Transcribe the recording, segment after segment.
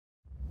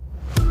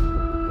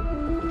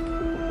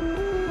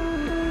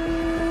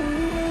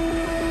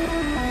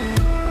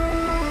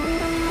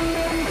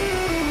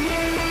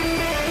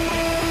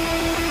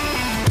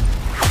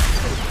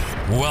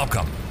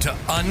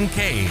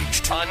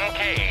Uncaged.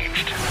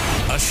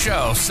 A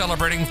show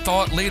celebrating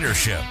thought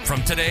leadership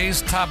from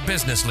today's top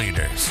business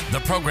leaders. The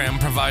program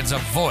provides a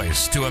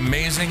voice to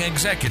amazing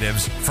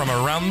executives from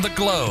around the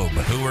globe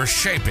who are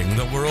shaping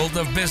the world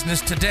of business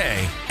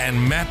today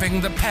and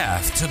mapping the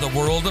path to the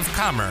world of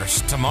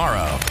commerce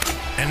tomorrow.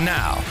 And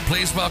now,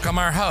 please welcome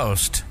our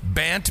host,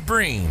 Bant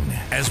Breen,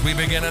 as we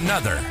begin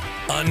another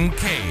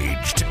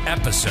Uncaged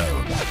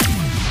episode.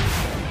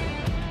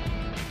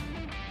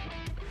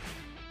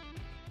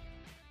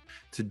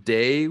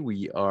 Today,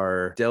 we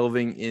are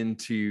delving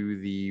into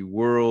the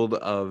world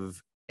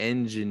of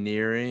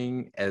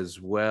engineering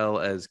as well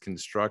as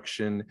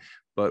construction,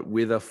 but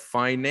with a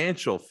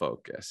financial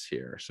focus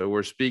here. So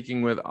we're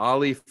speaking with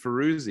Ali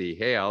Feruzi.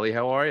 Hey, Ali,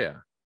 how are you?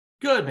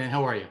 Good, man.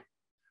 How are you?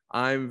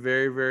 I'm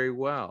very, very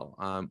well.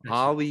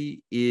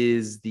 Ali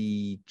is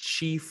the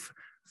Chief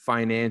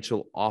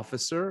Financial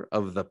Officer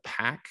of the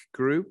PAC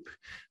Group.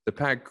 The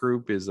PAC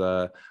Group is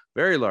a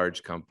very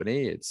large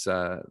company. It's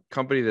a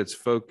company that's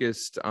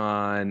focused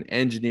on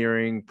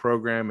engineering,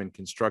 program and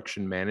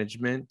construction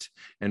management,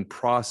 and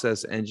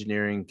process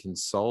engineering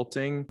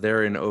consulting.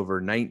 They're in over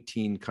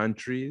 19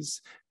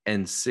 countries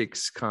and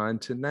 6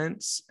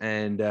 continents.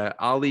 And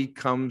Ali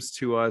comes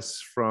to us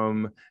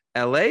from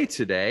LA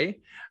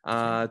today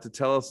to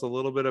tell us a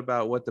little bit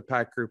about what the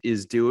PAC Group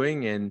is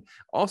doing and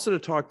also to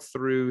talk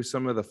through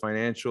some of the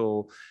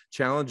financial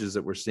challenges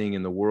that we're seeing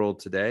in the world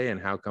today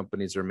and how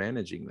companies are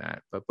managing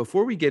that. But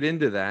before we get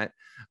into that,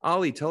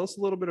 Ali, tell us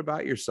a little bit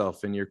about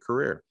yourself and your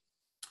career.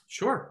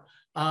 Sure.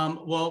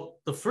 Well,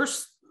 the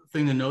first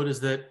thing to note is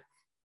that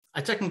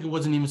I technically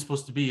wasn't even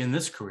supposed to be in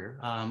this career.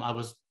 I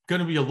was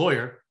going to be a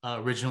lawyer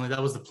originally.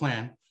 That was the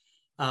plan.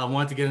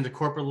 Wanted to get into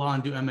corporate law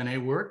and do M&A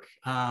work.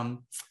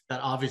 That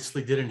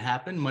obviously didn't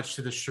happen, much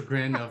to the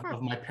chagrin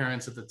of my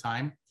parents at the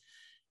time.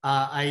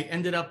 I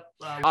ended up...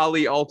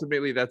 Ali,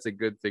 ultimately, that's a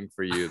good thing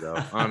for you,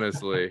 though.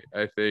 Honestly,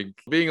 I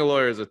think being a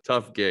lawyer is a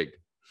tough gig.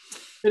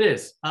 It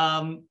is.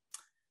 As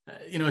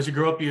you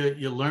grow up,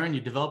 you learn,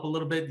 you develop a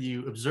little bit,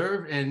 you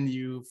observe, and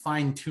you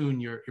fine-tune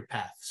your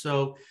path.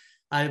 So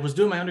I was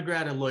doing my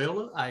undergrad at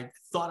Loyola. I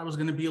thought I was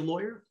going to be a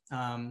lawyer.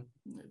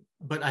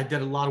 But I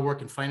did a lot of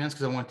work in finance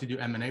because I wanted to do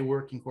M&A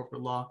work in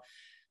corporate law.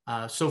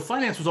 So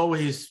finance was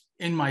always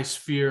in my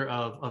sphere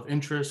of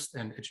interest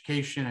and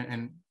education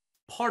and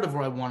part of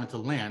where I wanted to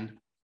land.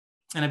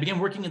 And I began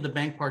working at the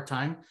bank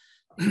part-time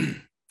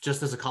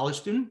just as a college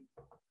student.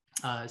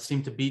 It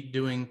seemed to beat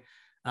doing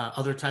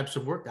other types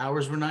of work. The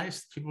hours were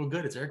nice. People were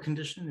good. It's air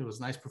conditioned. It was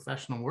nice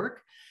professional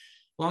work.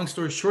 Long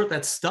story short,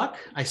 that stuck.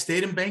 I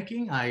stayed in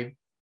banking. I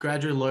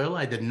graduated Loyola.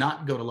 I did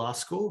not go to law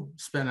school.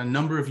 Spent a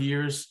number of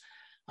years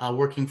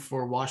working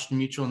for Washington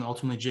Mutual and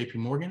ultimately JP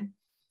Morgan,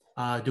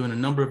 doing a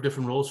number of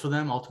different roles for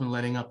them, ultimately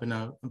ending up in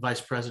a vice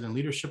president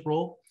leadership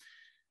role.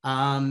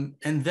 And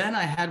then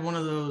I had one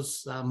of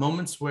those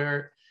moments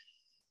where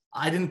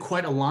I didn't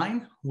quite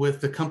align with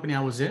the company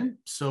I was in.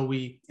 So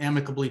we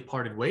amicably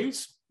parted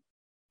ways.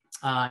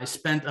 I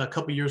spent a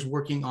couple of years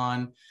working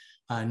on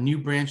a new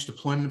branch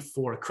deployment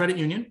for a credit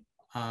union,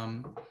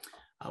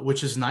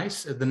 which is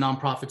nice. The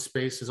nonprofit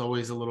space is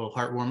always a little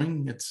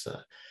heartwarming. It's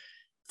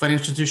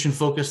financial institution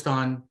focused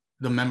on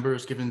the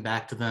members, giving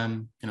back to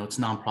them. It's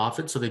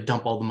nonprofit, so they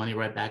dump all the money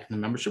right back in the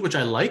membership, which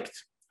I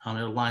liked. It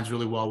aligns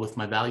really well with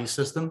my value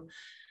system,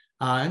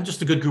 and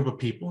just a good group of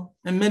people.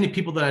 And many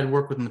people that I'd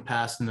worked with in the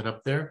past ended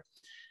up there.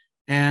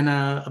 And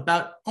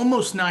about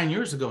almost 9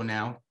 years ago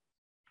now,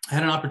 I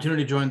had an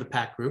opportunity to join the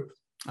PAC Group.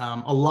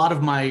 A lot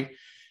of my,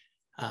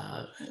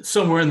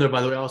 somewhere in there,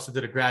 by the way, I also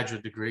did a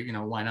graduate degree,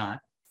 why not?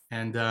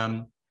 And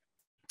I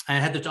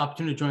had the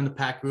opportunity to join the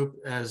PAC Group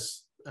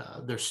as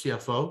their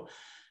CFO.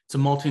 It's a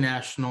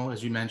multinational,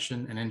 as you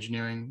mentioned, and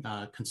engineering,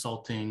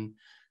 consulting,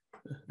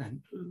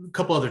 and a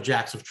couple other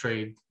jacks of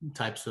trade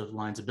types of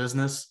lines of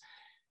business,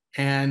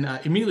 and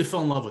immediately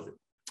fell in love with it.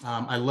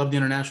 I love the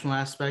international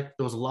aspect.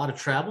 There was a lot of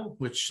travel,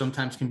 which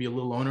sometimes can be a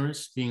little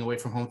onerous, being away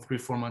from home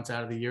 3-4 months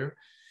out of the year,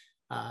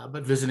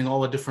 but visiting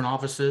all the different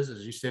offices,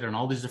 as you stated, on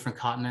all these different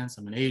continents.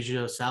 I'm in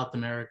Asia, South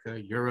America,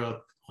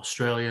 Europe,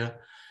 Australia.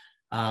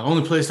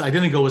 Only place I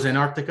didn't go was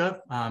Antarctica.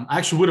 I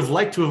actually would have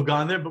liked to have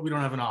gone there, but we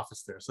don't have an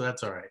office there, so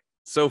that's all right.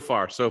 So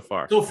far.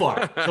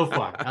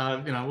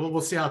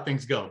 We'll see how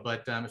things go.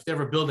 But if they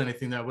ever build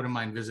anything there, I wouldn't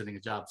mind visiting a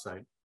job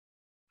site.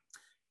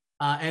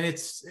 And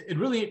it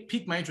really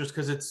piqued my interest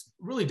because it's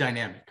really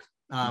dynamic.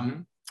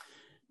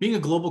 Being a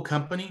global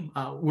company,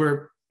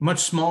 we're much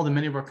smaller than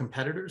many of our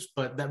competitors,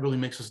 but that really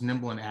makes us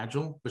nimble and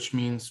agile, which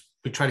means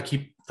we try to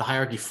keep the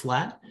hierarchy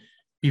flat,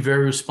 be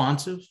very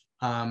responsive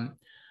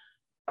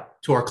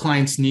to our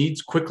clients'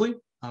 needs quickly.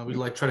 We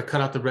try to cut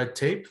out the red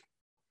tape.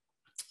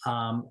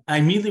 I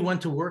immediately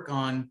went to work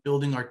on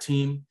building our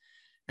team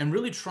and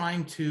really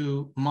trying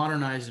to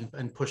modernize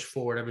and push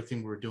forward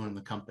everything we're doing in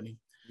the company.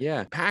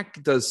 Yeah,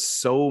 PAC does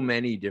so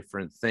many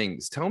different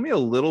things. Tell me a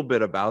little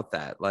bit about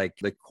that, like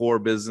the core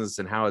business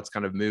and how it's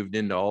kind of moved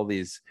into all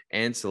these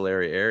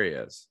ancillary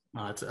areas.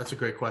 That's a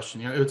great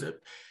question.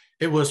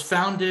 It was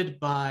founded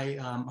by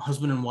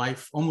husband and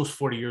wife almost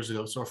 40 years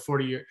ago. So our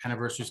 40-year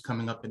anniversary is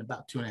coming up in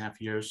about 2.5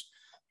 years.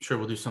 sure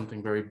we'll do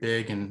something very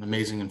big and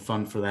amazing and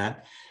fun for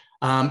that.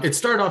 It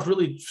started off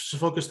really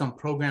focused on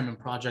program and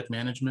project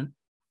management,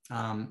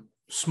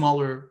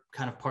 smaller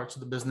kind of parts of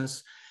the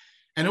business.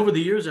 And over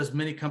the years, as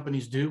many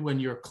companies do, when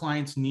your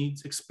clients'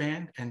 needs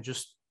expand and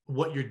just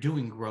what you're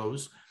doing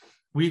grows,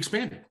 we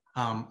expanded.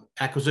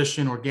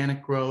 Acquisition,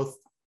 organic growth,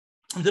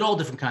 and did all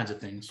different kinds of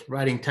things,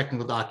 writing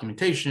technical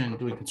documentation,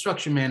 doing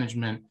construction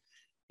management,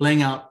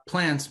 laying out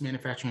plants,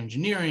 manufacturing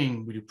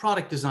engineering. We do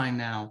product design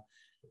now.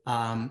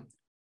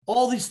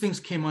 All these things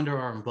came under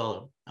our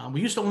umbrella.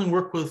 We used to only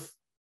work with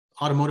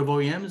automotive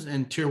OEMs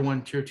and tier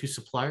 1, tier 2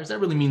 suppliers. That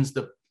really means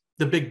the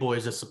big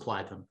boys that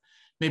supply them.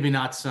 Maybe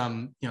not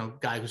some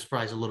guy who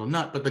supplies a little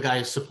nut, but the guy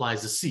who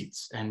supplies the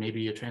seats and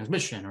maybe a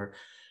transmission, or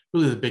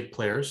really the big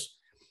players.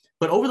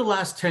 But over the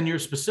last 10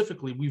 years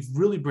specifically, we've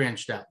really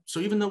branched out.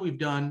 So even though we've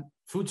done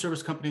food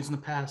service companies in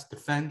the past,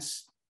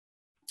 defense,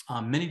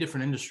 many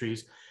different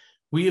industries,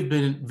 we have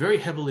been very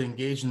heavily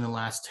engaged in the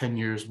last 10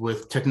 years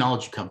with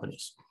technology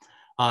companies,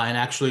 and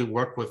actually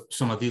work with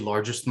some of the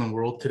largest in the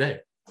world today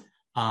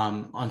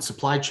on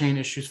supply chain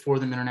issues for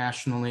them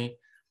internationally,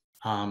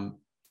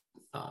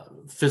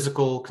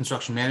 physical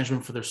construction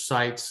management for their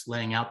sites,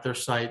 laying out their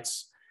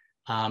sites.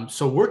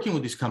 So working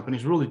with these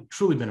companies really,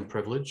 truly been a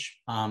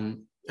privilege.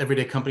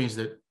 Everyday companies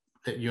that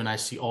you and I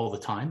see all the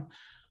time,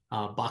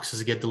 boxes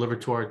that get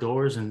delivered to our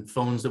doors and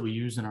phones that we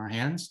use in our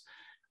hands,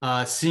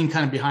 seeing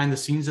kind of behind the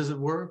scenes, as it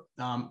were.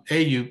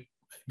 You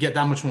get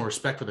that much more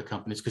respect for the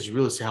companies because you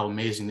really see how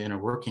amazing the inner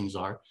workings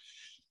are.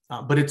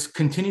 But it's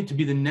continued to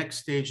be the next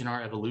stage in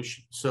our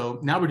evolution. So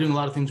now we're doing a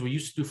lot of things we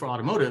used to do for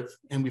automotive,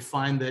 and we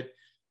find that,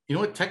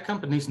 tech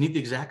companies need the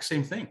exact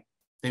same thing.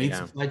 They need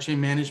supply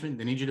chain management.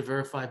 They need you to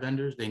verify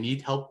vendors. They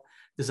need help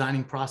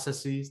designing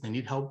processes. They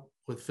need help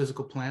with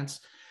physical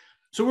plants.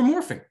 So we're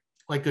morphing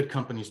like good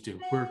companies do.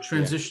 We're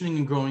transitioning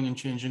and growing and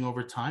changing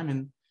over time.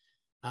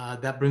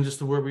 And that brings us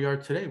to where we are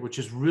today, which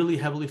is really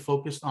heavily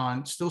focused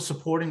on still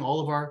supporting all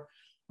of our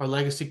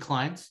legacy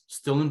clients,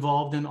 still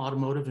involved in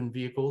automotive and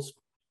vehicles,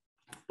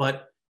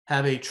 but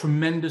have a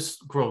tremendous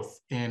growth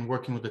in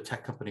working with the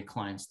tech company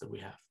clients that we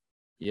have.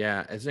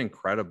 Yeah, it's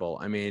incredible.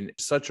 I mean,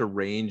 such a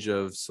range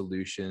of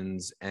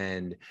solutions,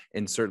 and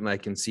certainly I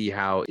can see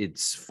how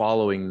it's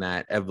following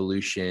that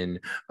evolution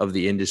of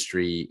the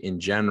industry in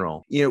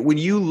general. When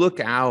you look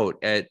out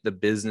at the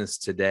business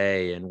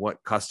today and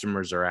what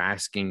customers are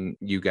asking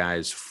you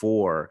guys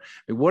for,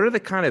 what are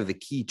the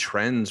key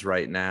trends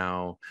right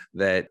now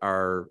that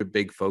are a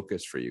big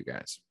focus for you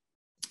guys?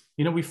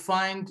 We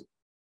find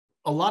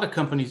a lot of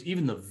companies,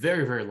 even the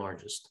very, very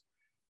largest,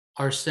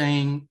 are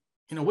saying,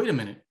 wait a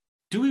minute.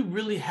 Do we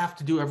really have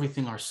to do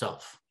everything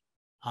ourselves?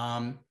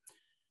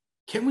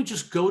 Can we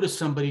just go to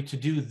somebody to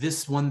do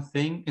this one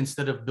thing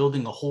instead of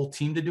building a whole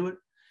team to do it,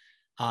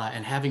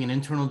 and having an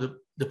internal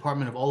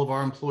department of all of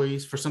our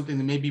employees for something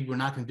that maybe we're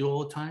not going to do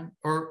all the time,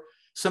 or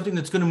something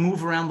that's going to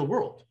move around the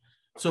world?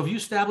 So if you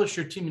establish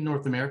your team in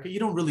North America,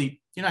 you're not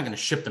going to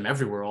ship them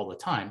everywhere all the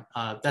time.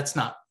 That's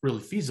not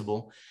really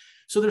feasible.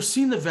 So they're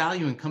seeing the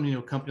value in coming to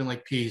a company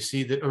like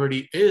PAC that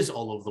already is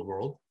all over the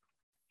world.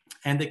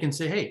 And they can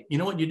say, hey, you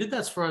know what? You did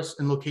that for us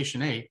in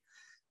location A.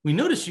 We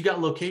noticed you got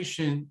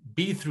location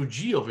B through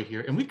G over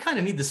here, and we kind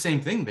of need the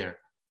same thing there.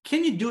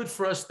 Can you do it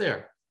for us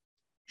there?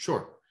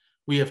 Sure.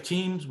 We have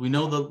teams. We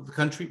know the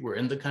country. We're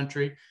in the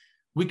country.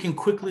 We can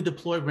quickly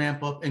deploy,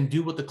 ramp up, and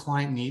do what the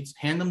client needs,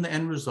 hand them the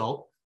end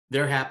result.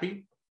 They're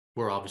happy.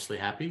 We're obviously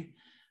happy.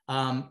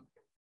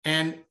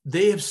 And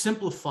they have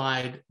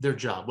simplified their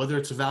job, whether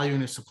it's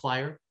evaluating a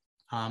supplier.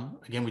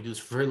 Again, we do this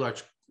for very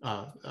large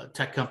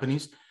tech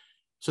companies.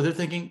 So they're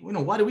thinking,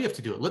 why do we have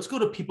to do it? Let's go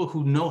to people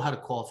who know how to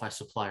qualify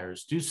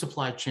suppliers, do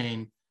supply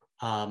chain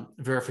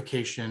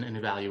verification and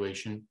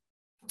evaluation.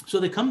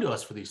 So they come to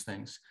us for these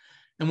things.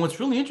 And what's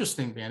really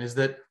interesting, Dan, is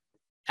that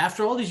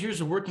after all these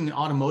years of working in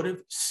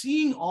automotive,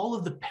 seeing all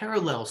of the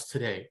parallels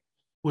today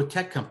with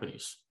tech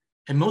companies,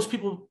 and most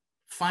people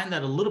find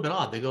that a little bit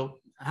odd. They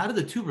go, how do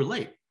the two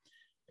relate?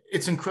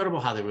 It's incredible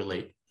how they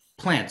relate.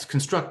 Plants,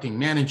 constructing,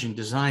 managing,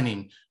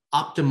 designing,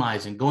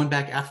 optimizing, going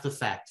back after the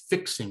fact,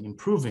 fixing,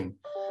 improving.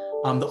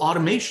 The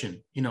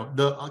automation,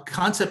 the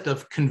concept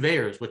of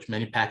conveyors, which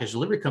many package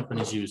delivery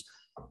companies use.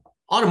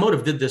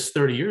 Automotive did this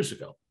 30 years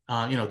ago.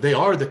 They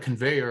are the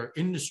conveyor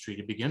industry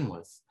to begin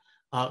with.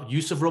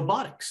 Use of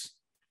robotics.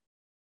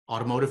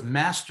 Automotive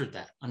mastered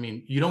that. I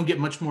mean, you don't get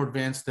much more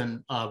advanced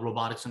than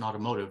robotics in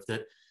automotive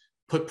that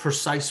put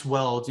precise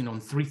welds,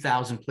 in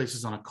 3,000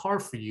 places on a car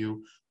for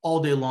you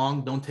all day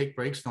long. Don't take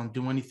breaks, don't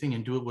do anything,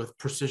 and do it with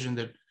precision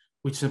that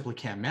we simply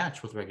can't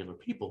match with regular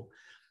people.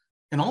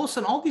 And all of a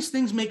sudden, all these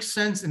things make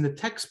sense in the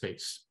tech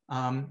space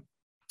to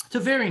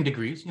varying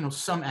degrees,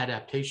 some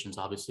adaptations.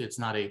 Obviously, it's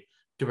not a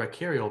direct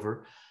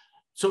carryover.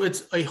 So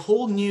it's a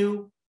whole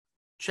new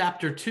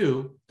chapter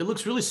 2 that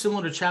looks really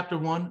similar to chapter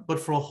 1, but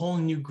for a whole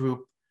new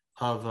group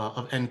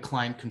of end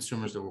client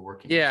consumers that we're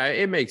working Yeah,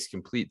 it makes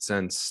complete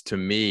sense to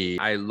me.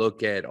 I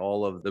look at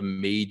all of the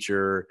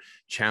major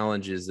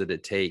challenges that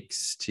it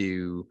takes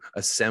to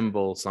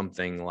assemble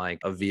something like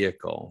a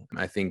vehicle.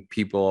 I think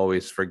people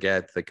always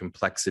forget the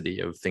complexity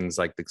of things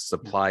like the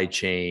supply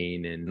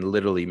chain and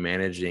literally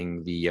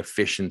managing the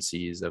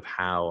efficiencies of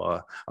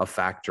how a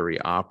factory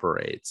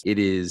operates. It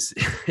is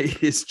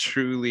it is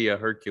truly a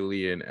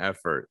Herculean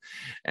effort.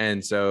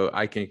 And so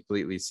I can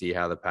completely see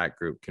how the PAC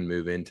Group can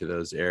move into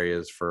those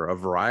areas for a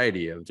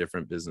variety of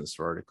different business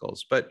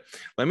verticals. But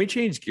let me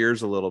change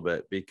gears a little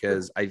bit,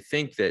 because I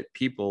think that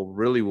people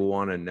really will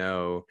want to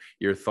know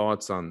your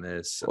thoughts on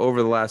this.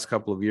 Over the last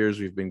couple of years,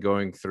 we've been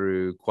going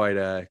through quite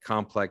a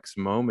complex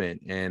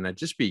moment, and I'd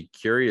just be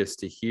curious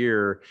to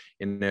hear,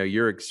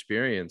 your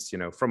experience,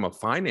 from a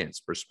finance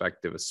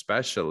perspective,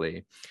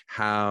 especially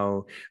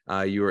how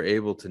you were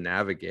able to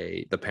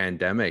navigate the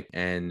pandemic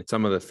and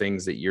some of the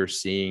things that you're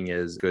seeing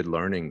as good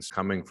learnings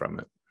coming from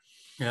it.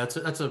 Yeah,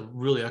 that's a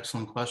really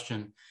excellent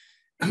question.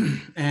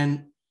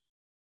 And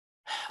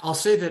I'll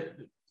say that,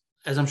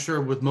 as I'm sure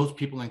with most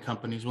people in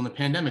companies, when the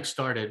pandemic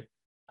started,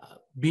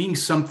 being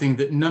something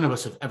that none of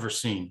us have ever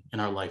seen in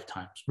our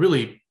lifetimes,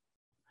 really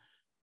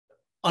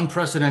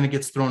unprecedented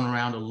gets thrown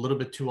around a little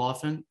bit too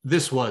often.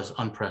 This was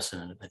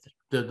unprecedented, I think,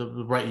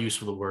 the right use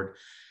of the word.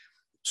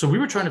 So we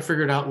were trying to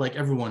figure it out like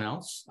everyone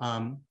else.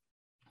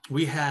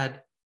 We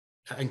had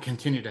and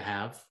continue to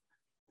have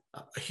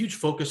a huge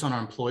focus on our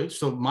employees.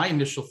 So my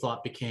initial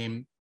thought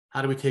became,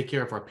 how do we take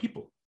care of our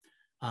people?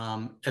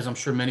 As I'm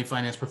sure many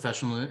finance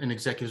professionals and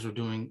executives are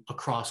doing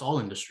across all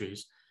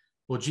industries.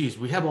 Well, geez,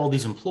 we have all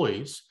these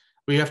employees.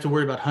 We have to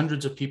worry about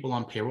hundreds of people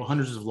on payroll,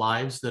 hundreds of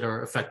lives that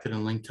are affected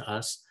and linked to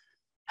us.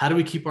 How do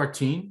we keep our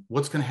team?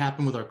 What's going to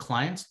happen with our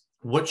clients?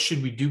 What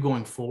should we do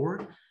going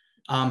forward?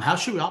 How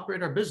should we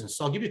operate our business?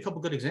 So I'll give you a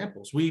couple good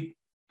examples.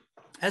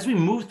 As we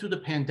moved through the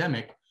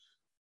pandemic,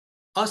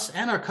 us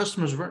and our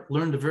customers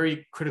learned a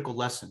very critical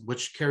lesson,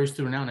 which carries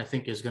through now and I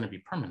think is going to be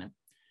permanent.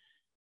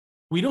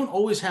 We don't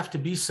always have to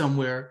be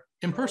somewhere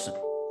in person.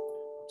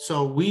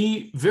 So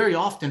we very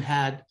often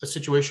had a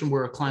situation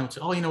where a client would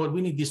say, oh, you know what, we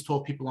need these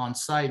 12 people on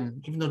site.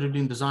 And even though they're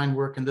doing design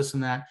work and this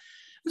and that,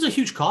 there's a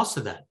huge cost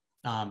to that.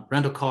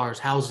 Rental cars,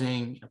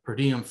 housing, per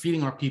diem,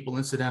 feeding our people,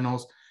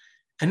 incidentals.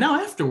 And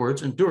now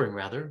afterwards, and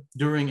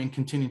during and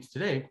continuing to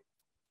today,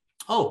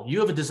 oh, you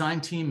have a design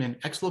team in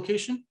X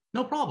location?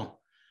 No problem.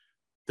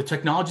 The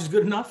technology is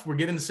good enough. We're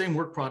getting the same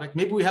work product.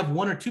 Maybe we have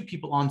one or two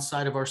people on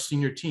site of our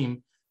senior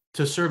team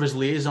to serve as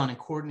liaison and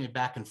coordinate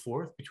back and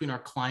forth between our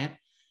client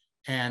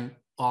and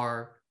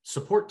our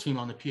support team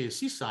on the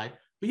PAC side,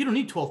 but you don't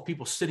need 12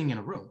 people sitting in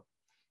a room.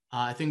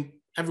 I think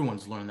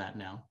everyone's learned that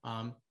now.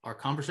 Our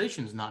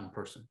conversation is not in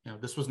person.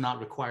 This was not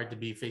required to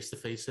be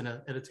face-to-face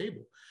at a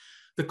table.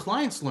 The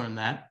clients learned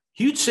that.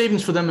 Huge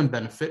savings for them and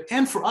benefit,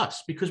 and for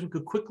us, because we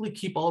could quickly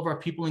keep all of our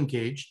people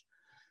engaged,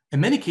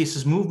 in many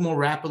cases, move more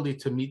rapidly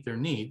to meet their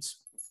needs,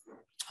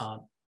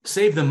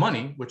 save them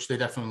money, which they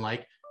definitely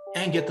like,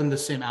 and get them the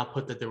same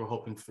output that they were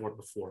hoping for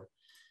before.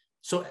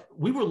 So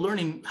we were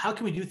learning, how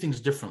can we do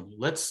things differently?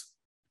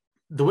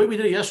 The way we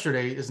did it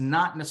yesterday is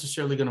not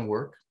necessarily going to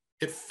work.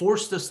 It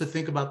forced us to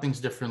think about things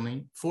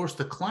differently, forced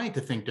the client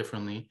to think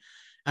differently.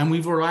 And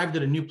we've arrived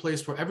at a new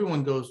place where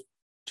everyone goes,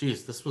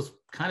 geez, this was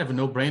kind of a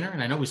no-brainer.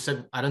 And I know we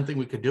said, I don't think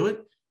we could do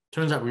it.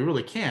 Turns out we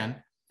really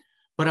can.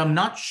 But I'm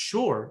not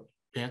sure,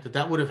 Dan,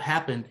 that would have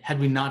happened had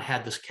we not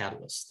had this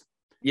catalyst.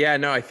 Yeah,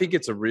 no, I think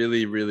it's a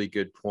really, really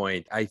good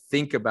point. I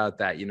think about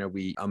that.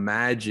 We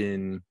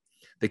imagine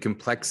the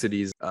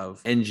complexities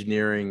of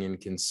engineering and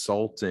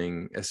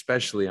consulting,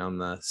 especially on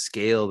the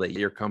scale that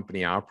your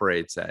company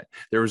operates at.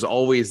 There was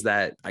always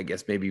that, I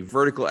guess, maybe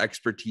vertical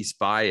expertise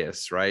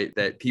bias, right?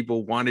 That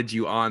people wanted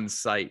you on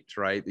site,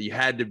 right? That you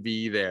had to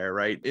be there,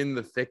 right? In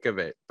the thick of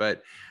it.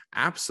 But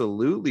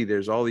absolutely,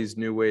 there's all these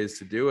new ways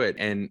to do it.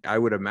 And I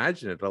would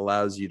imagine it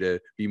allows you to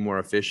be more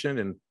efficient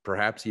and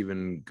perhaps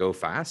even go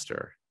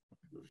faster.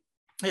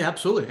 Yeah,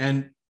 absolutely.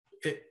 And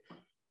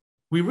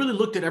we really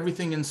looked at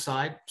everything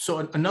inside. So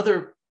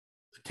another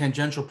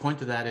tangential point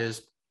to that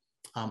is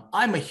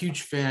I'm a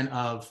huge fan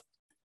of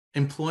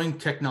employing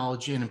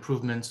technology and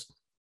improvements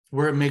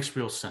where it makes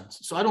real sense.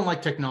 So I don't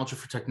like technology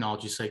for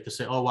technology's sake to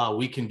say, oh, wow,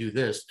 we can do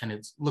this.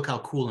 And look how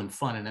cool and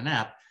fun in an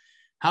app.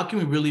 How can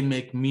we really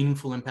make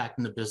meaningful impact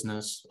in the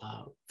business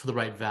for the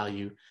right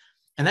value?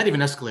 And that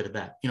even escalated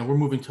that. We're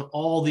moving to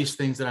all these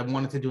things that I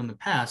wanted to do in the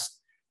past.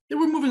 They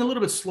were moving a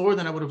little bit slower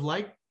than I would have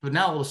liked, but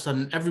now all of a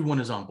sudden,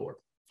 everyone is on board.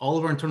 All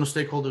of our internal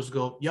stakeholders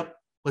go, yep,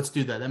 let's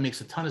do that. That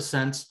makes a ton of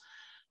sense.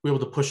 We're able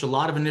to push a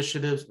lot of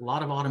initiatives, a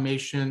lot of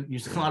automation,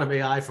 using a lot of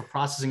AI for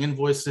processing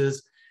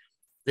invoices,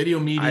 video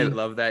meeting. I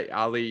love that,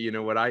 Ali.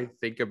 What I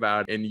think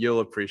about, and you'll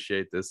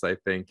appreciate this, I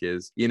think,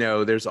 is,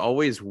 there's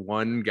always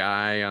one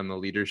guy on the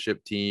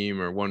leadership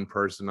team or one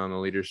person on the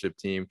leadership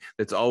team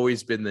that's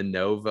always been the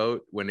no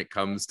vote when it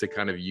comes to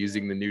kind of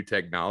using the new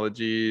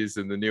technologies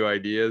and the new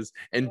ideas.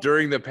 And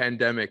during the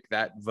pandemic,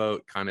 that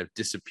vote kind of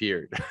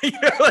disappeared.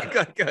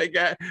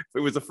 It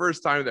was the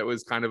first time that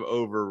was kind of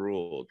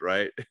overruled,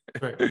 right?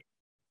 Right.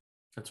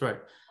 That's right.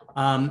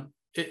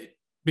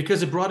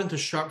 Because it brought into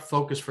sharp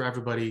focus for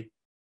everybody.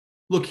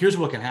 Look, here's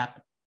what can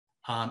happen.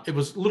 It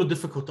was a little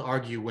difficult to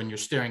argue when you're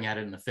staring at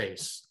it in the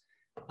face.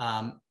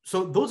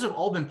 So those have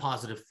all been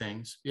positive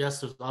things.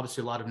 Yes, there's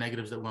obviously a lot of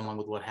negatives that went along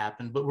with what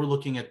happened, but we're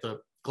looking at the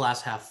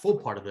glass half full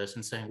part of this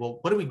and saying, well,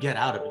 what do we get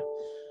out of it?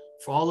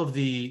 For all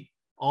the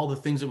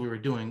things that we were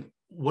doing,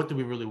 what did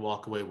we really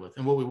walk away with?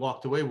 And what we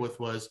walked away with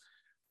was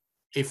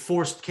a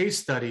forced case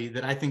study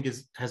that I think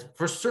has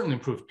first certainly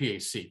improved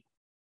PAC.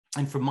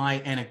 And from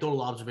my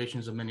anecdotal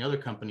observations of many other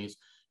companies,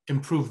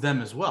 improved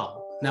them as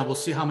well. Now we'll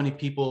see how many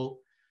people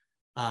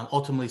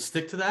ultimately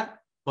stick to that,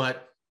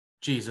 but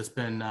geez, it's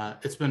been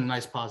a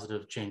nice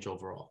positive change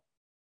overall.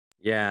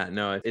 Yeah,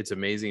 no, it's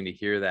amazing to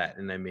hear that.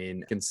 And I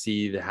mean, I can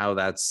see how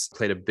that's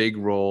played a big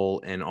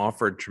role and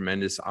offered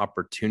tremendous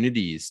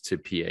opportunities to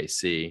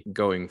PAC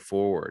going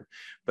forward.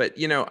 But,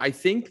 I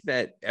think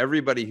that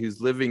everybody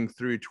who's living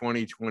through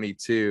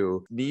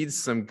 2022 needs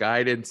some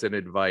guidance and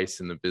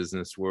advice in the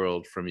business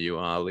world from you,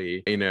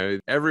 Ali.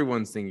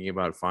 Everyone's thinking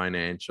about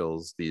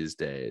financials these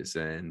days.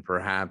 And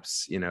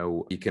perhaps,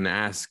 you can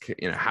ask,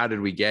 how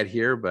did we get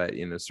here? But,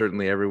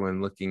 certainly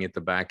everyone looking at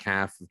the back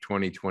half of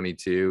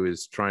 2022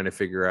 is trying to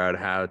figure out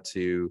how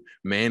to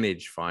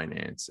manage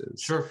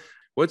finances. Sure.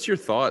 What's your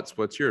thoughts?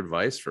 What's your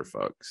advice for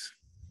folks?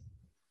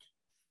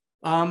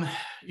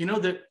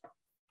 That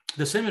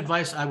the same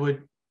advice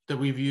that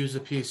we've used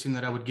at PAC and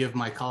that I would give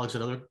my colleagues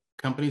at other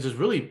companies is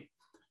really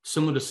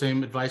similar to the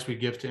same advice we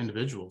give to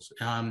individuals.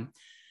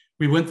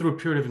 We went through a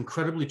period of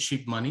incredibly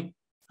cheap money.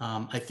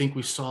 I think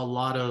we saw a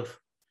lot of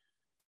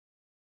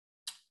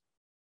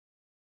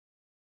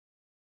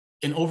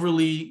an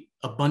overly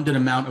abundant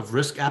amount of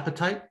risk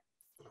appetite,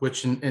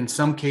 which in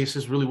some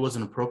cases really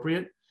wasn't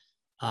appropriate.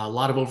 A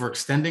lot of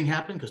overextending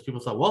happened because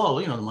people thought, well,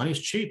 the money's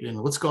cheap and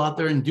let's go out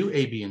there and do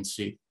A, B, and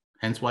C.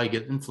 Hence why you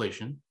get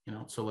inflation,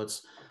 so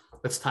let's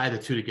tie the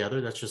two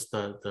together. That's just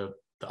the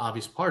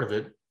obvious part of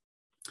it.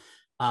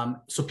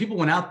 So people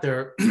went out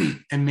there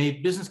and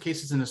made business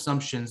cases and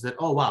assumptions that,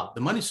 oh, wow,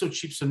 the money's so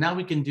cheap, so now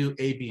we can do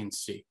A, B, and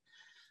C.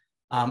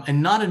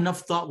 And not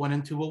enough thought went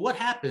into, well, what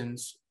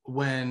happens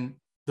when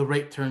the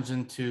rate turns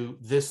into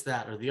this,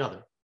 that, or the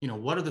other?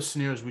 What are the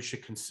scenarios we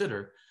should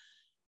consider?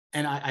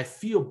 And I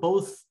feel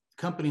both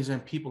companies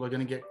and people are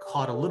going to get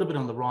caught a little bit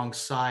on the wrong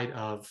side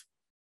of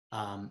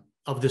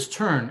this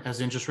turn as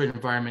the interest rate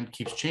environment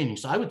keeps changing.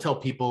 So I would tell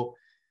people,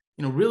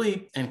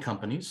 really, and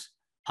companies,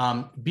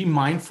 be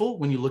mindful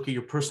when you look at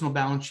your personal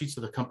balance sheets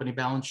or the company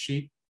balance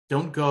sheet.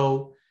 Don't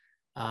go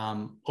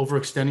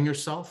overextending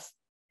yourself.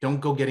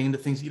 Don't go getting into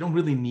things you don't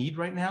really need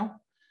right now.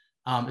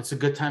 It's a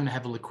good time to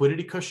have a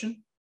liquidity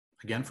cushion.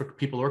 Again, for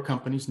people or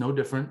companies, no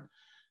different.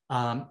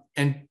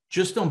 And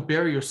just don't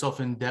bury yourself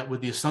in debt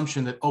with the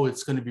assumption that, oh,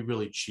 it's going to be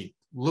really cheap.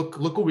 Look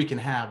what we can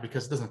have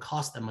because it doesn't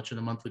cost that much in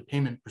a monthly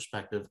payment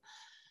perspective.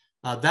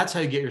 That's how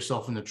you get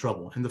yourself into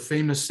trouble. And the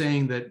famous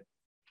saying that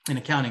in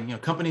accounting,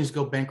 companies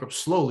go bankrupt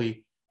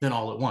slowly, then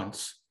all at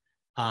once.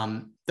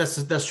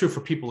 That's true for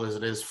people as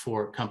it is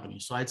for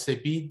companies. So I'd say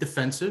be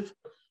defensive,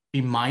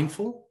 be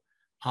mindful.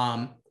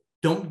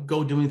 Don't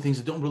go doing things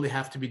that don't really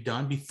have to be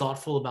done. Be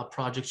thoughtful about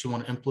projects you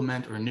want to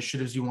implement or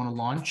initiatives you want to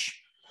launch.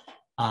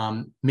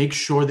 Make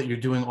sure that you're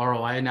doing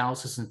ROI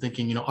analysis and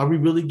thinking, are we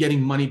really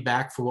getting money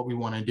back for what we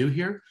want to do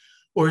here?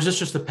 Or is this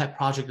just a pet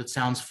project that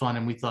sounds fun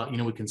and we thought,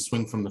 we can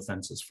swing from the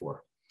fences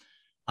for?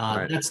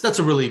 Right. That's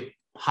a really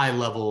high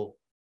level,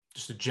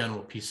 just a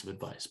general piece of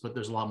advice, but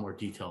there's a lot more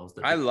details.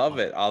 I love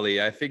it,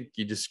 Ali. I think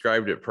you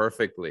described it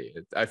perfectly.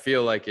 I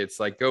feel like it's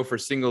like go for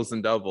singles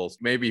and doubles,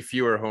 maybe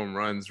fewer home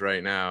runs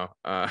right now,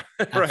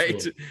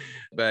 right?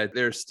 But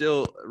there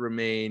still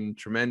remain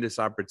tremendous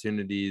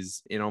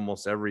opportunities in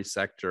almost every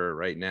sector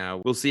right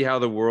now. We'll see how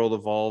the world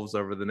evolves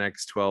over the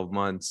next 12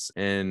 months,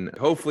 and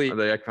hopefully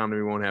the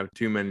economy won't have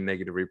too many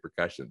negative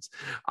repercussions.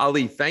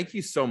 Ali, thank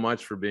you so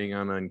much for being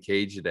on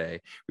Uncaged today.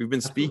 We've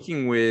been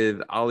speaking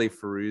with Ali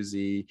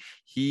Feruzi.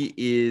 He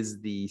is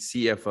the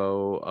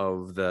CFO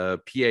of the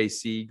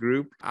PAC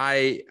Group.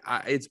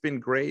 It's been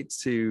great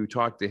to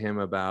talk to him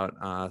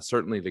about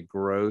certainly the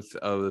growth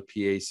of the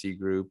PAC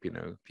Group.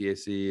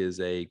 PAC is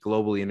a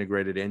globally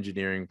integrated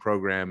engineering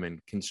program and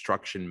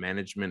construction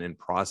management and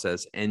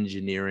process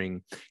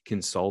engineering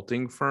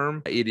consulting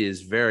firm. It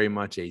is very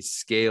much a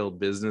scaled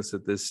business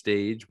at this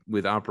stage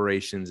with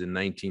operations in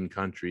 19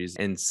 countries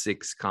and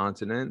 6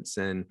 continents.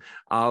 And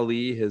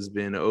Ali has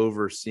been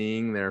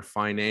overseeing their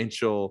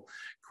financial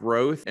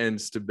growth and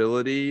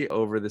stability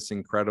over this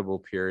incredible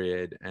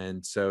period.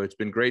 And so it's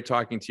been great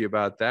talking to you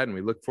about that. And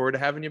we look forward to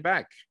having you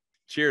back.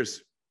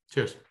 Cheers.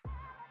 Cheers.